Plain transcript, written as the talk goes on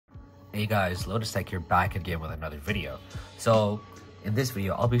Hey guys, Lotus Tech here, back again with another video. So in this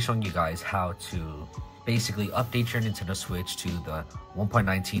video, I'll be showing you guys how to basically update your Nintendo Switch to the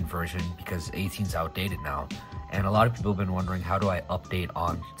 1.19 version because 18 is outdated now. And a lot of people have been wondering, how do I update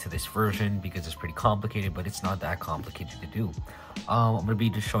on to this version, because it's pretty complicated, but it's not that complicated to do. I'm going to be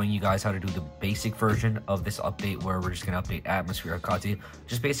just showing you guys how to do the basic version of this update, where we're just going to update Atmosphere, Hekate,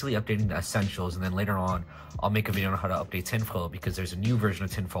 just basically updating the essentials. And then later on, I'll make a video on how to update Tinfoil, because there's a new version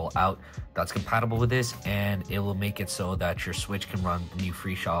of Tinfoil out that's compatible with this, and it will make it so that your Switch can run the new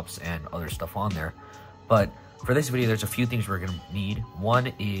free shops and other stuff on there. But for this video, there's a few things we're going to need. One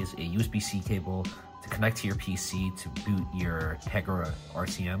is a USB-C cable to connect to your PC to boot your Tegra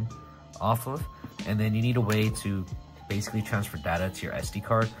RTM off of, and then you need a way to basically transfer data to your SD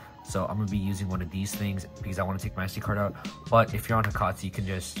card. So I'm going to be using one of these things because I want to take my SD card out. But if you're on Hekate, you can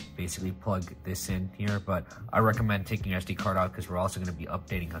just basically plug this in here. But I recommend taking your SD card out because we're also going to be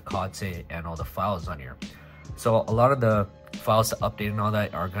updating Hekate and all the files on here. So a lot of the files to update and all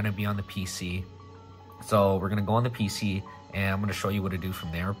that are going to be on the PC. So we're going to go on the PC and I'm going to show you what to do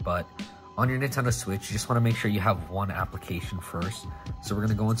from there. But on your Nintendo Switch, you just want to make sure you have one application first. So we're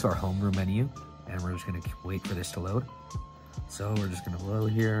going to go into our home room menu and we're just going to wait for this to load. So we're just going to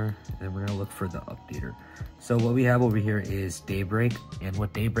load here and we're going to look for the updater. So what we have over here is Daybreak, and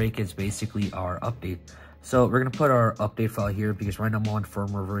what Daybreak is basically our update. So we're going to put our update file here because right now I'm on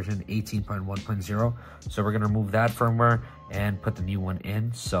firmware version 18.1.0. So we're going to remove that firmware and put the new one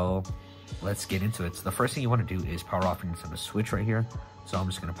in. So let's get into it. So the first thing you want to do is power off your Nintendo Switch right here. So I'm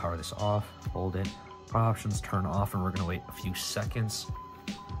just going to power this off, hold it, power options, turn off, and we're going to wait a few seconds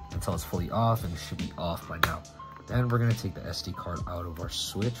until it's fully off, and it should be off by now. Then we're going to take the SD card out of our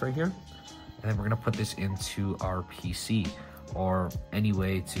Switch right here, and then we're going to put this into our PC or any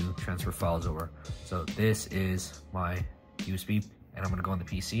way to transfer files over. So this is my USB, and I'm going to go on the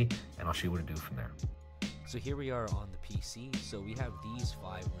PC and I'll show you what to do from there. So here we are on the PC. So we have these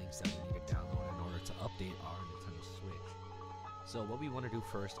 5 links that we need to download in order to update our Nintendo Switch. So what we want to do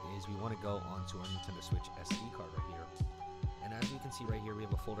first is we want to go onto our Nintendo Switch SD card right here. And as you can see right here, we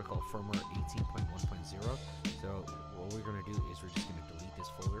have a folder called firmware 18.1.0. So what we're going to do is we're just going to delete this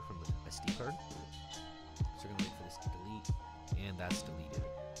folder from the SD card. So we're going to wait for this to delete, and that's deleted.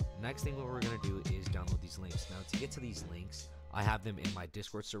 Next thing what we're going to do is download these links. Now to get to these links, I have them in my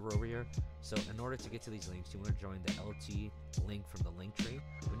Discord server over here. So in order to get to these links, you want to join the LT link from the link tree.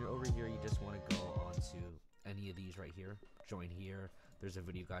 When you're over here, you just want to go onto any of these right here. Join here. There's a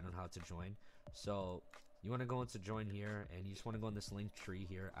video guide on how to join. So you want to go into join here, and you just want to go in this link tree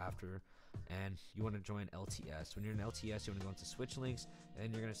here after, and you want to join LTS. When you're in LTS, you want to go into Switch links,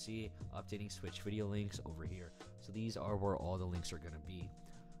 and you're going to see updating Switch video links over here. So these are where all the links are going to be.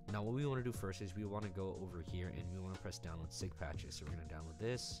 Now what we want to do first is we want to go over here and we want to press download SIG patches. So we're going to download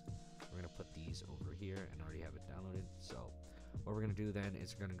this. We're going to put these over here, and I already have it downloaded. So what we're going to do then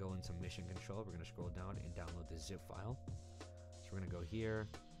is we're going to go into mission control. We're going to scroll down and download the zip file. So we're going to go here,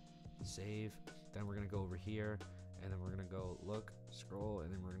 save. Then we're going to go over here, and then we're going to go look, scroll,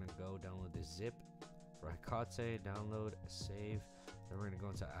 and then we're going to go download this zip for Hekate, download, save. Then we're going to go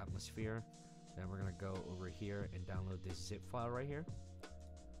into Atmosphere. Then we're going to go over here and download this zip file right here.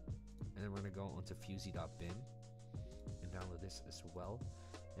 And then we're going to go onto Fusey.bin and download this as well.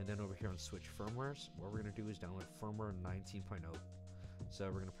 And then over here on Switch firmwares, what we're going to do is download firmware 19.0. So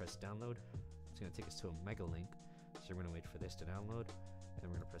we're going to press download. It's going to take us to a mega link. So we're going to wait for this to download. And then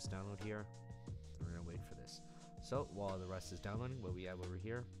we're going to press download here. And we're going to wait for this. So while the rest is downloading, what we have over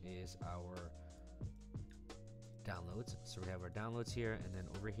here is our downloads. So we have our downloads here, and then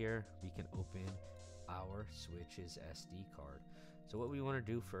over here we can open our Switch's SD card. So what we want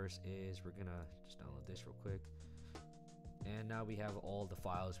to do first is we're gonna just download this real quick, and now we have all the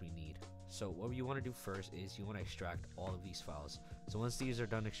files we need. So what you want to do first is you want to extract all of these files. So once these are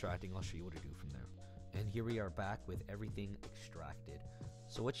done extracting, I'll show you what to do from there. And here we are back with everything extracted.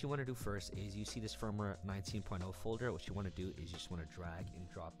 So what you want to do first is you see this firmware 19.0 folder. What you want to do is you just want to drag and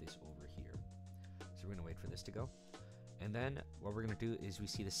drop this over here. So we're going to wait for this to go. And then what we're going to do is we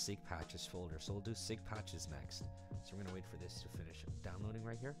see the SIG patches folder. So we'll do SIG patches next. So we're going to wait for this to finish downloading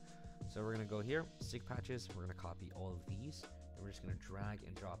right here. So we're going to go here, SIG patches. We're going to copy all of these, and we're just going to drag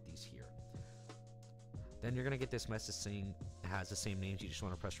and drop these here. Then you're going to get this message saying it has the same names. You just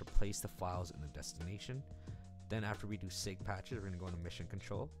want to press replace the files in the destination. Then after we do SIG patches, we're going to go into mission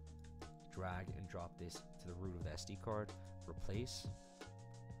control, drag and drop this to the root of the SD card, replace.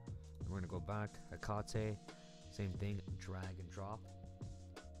 We're going to go back, Hekate, same thing, drag and drop,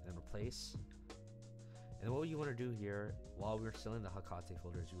 then replace. And then what you want to do here, while we're still in the Hekate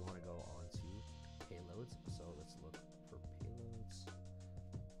folder, is we want to go on to payloads. So let's look for payloads.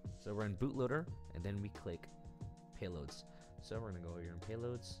 So So we're in bootloader, and then we click payloads. So we're gonna go over here in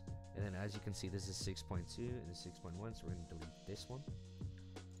payloads, and then as you can see, this is 6.2 and this is 6.1. So we're gonna delete this one,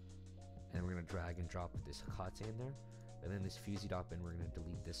 and we're gonna drag and drop this Hecate in there, and then this Fusey.bin, we're gonna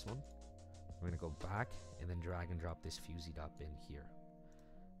delete this one. We're gonna go back and then drag and drop this Fusey.bin here.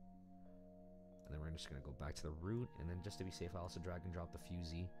 And then we're just gonna go back to the root, and then just to be safe, I also drag and drop the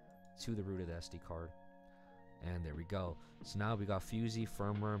Fusey to the root of the SD card. And there we go. So now we got Fusey,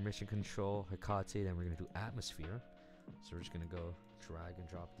 firmware, mission control, Hecate, then we're gonna do atmosphere. So we're just gonna go drag and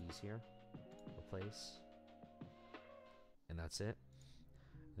drop these here, replace, and that's it.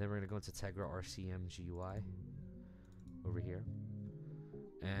 Then we're gonna go into Tegra RCM GUI over here,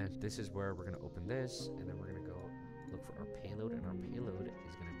 and this is where we're gonna open this, and then we're gonna go look for our payload, and our payload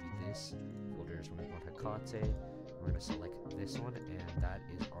is gonna be this folder. So we're gonna go on Hecate, we're gonna select this one, and that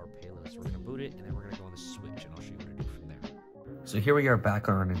is our payload. So we're gonna boot it, and then we're gonna go on the Switch, and I'll show you what to do from there. So here we are back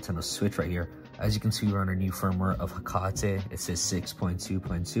on our Nintendo Switch right here. As you can see, we're on our new firmware of Hecate. It says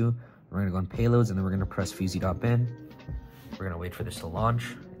 6.2.2. We're gonna go on payloads, and then we're gonna press Fusey.bin. We're gonna wait for this to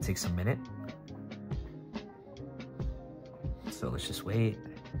launch. It takes a minute. So let's just wait.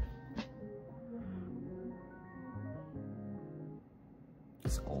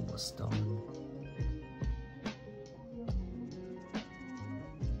 It's almost done.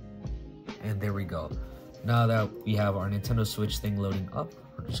 And there we go. Now that we have our Nintendo Switch thing loading up,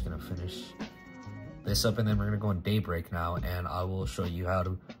 we're just gonna finish this up, and then we're gonna go on Daybreak now, and I will show you how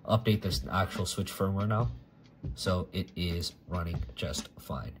to update this actual Switch firmware now. So it is running just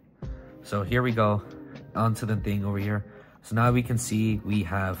fine. So here we go onto the thing over here. So now we can see we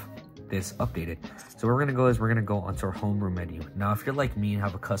have this updated. So what we're gonna go is we're gonna go onto our homeroom menu. Now if you're like me and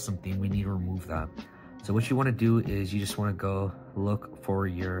have a custom theme, we need to remove that. So what you want to do is you just want to go look for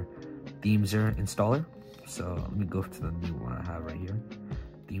your Themzer installer. So let me go to the new one I have right here,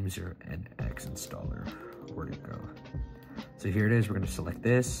 Themzer NX installer. Where'd it go? So here it is. We're going to select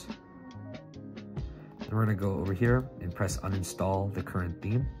this, and we're going to go over here and press uninstall the current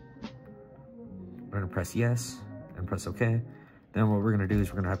theme. We're going to press yes and press OK. Then what we're going to do is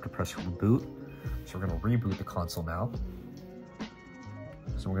we're going to have to press reboot. So we're going to reboot the console now.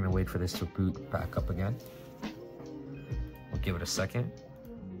 So we're going to wait for this to boot back up again. We'll give it a second.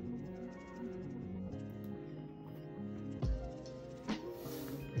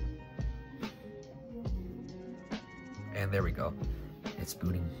 And there we go. It's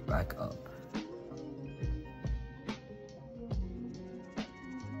booting back up.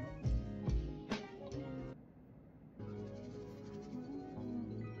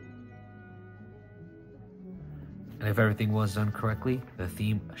 And if everything was done correctly, the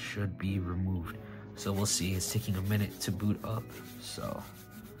theme should be removed. So we'll see. It's taking a minute to boot up. So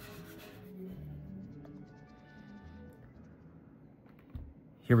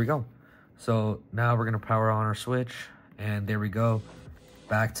here we go. So now we're gonna power on our Switch, and there we go.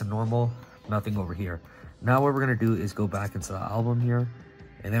 Back to normal. Nothing over here. Now what we're gonna do is go back into the album here,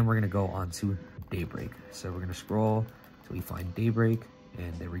 and then we're gonna go on to Daybreak. So we're gonna scroll till we find Daybreak,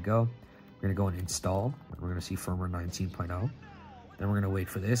 and there we go. We're gonna go and install. We're gonna see firmware 19.0. Then we're gonna wait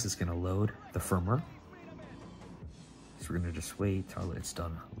for this. It's gonna load the firmware. So we're gonna just wait till it's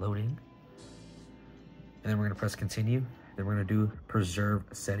done loading. And then we're gonna press continue. Then we're gonna do preserve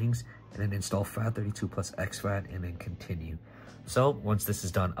settings, and then install FAT32 plus exFAT, and then continue. So once this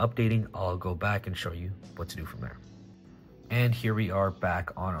is done updating, I'll go back and show you what to do from there. And here we are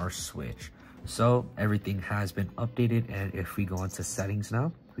back on our Switch. So everything has been updated, and if we go into settings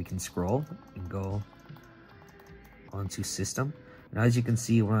now, we can scroll and go onto system. And as you can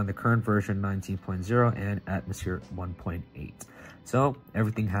see, we're on the current version 19.0 and atmosphere 1.8. So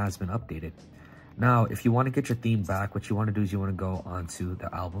everything has been updated. Now, if you want to get your theme back, what you want to do is you want to go onto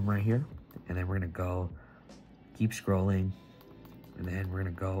the album right here, and then we're going to go keep scrolling, and then we're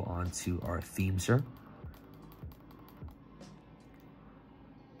going to go onto our Themzer.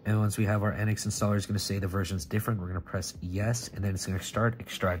 And once we have our NX installer, it's going to say the version's different. We're going to press yes, and then it's going to start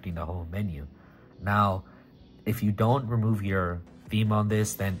extracting the whole menu. Now, if you don't remove your theme on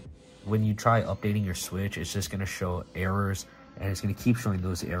this, then when you try updating your Switch, it's just going to show errors, and it's going to keep showing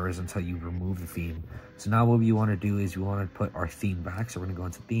those errors until you remove the theme. So now what we want to do is we want to put our theme back. So we're going to go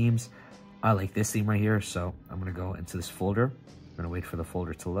into themes. I like this theme right here, so I'm going to go into this folder. I'm going to wait for the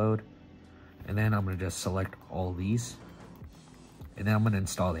folder to load, and then I'm going to just select all these, and then I'm going to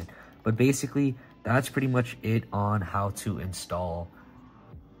install it. But basically, that's pretty much it on how to install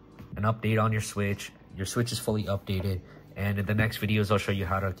an update on your Switch. Your Switch is fully updated, and in the next videos, I'll show you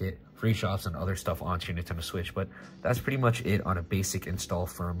how to get free shops and other stuff onto your Nintendo Switch. But that's pretty much it on a basic install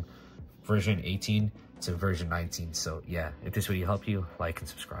firm version 18 to version 19. So yeah, if this video helped you, like and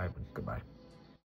subscribe, and goodbye.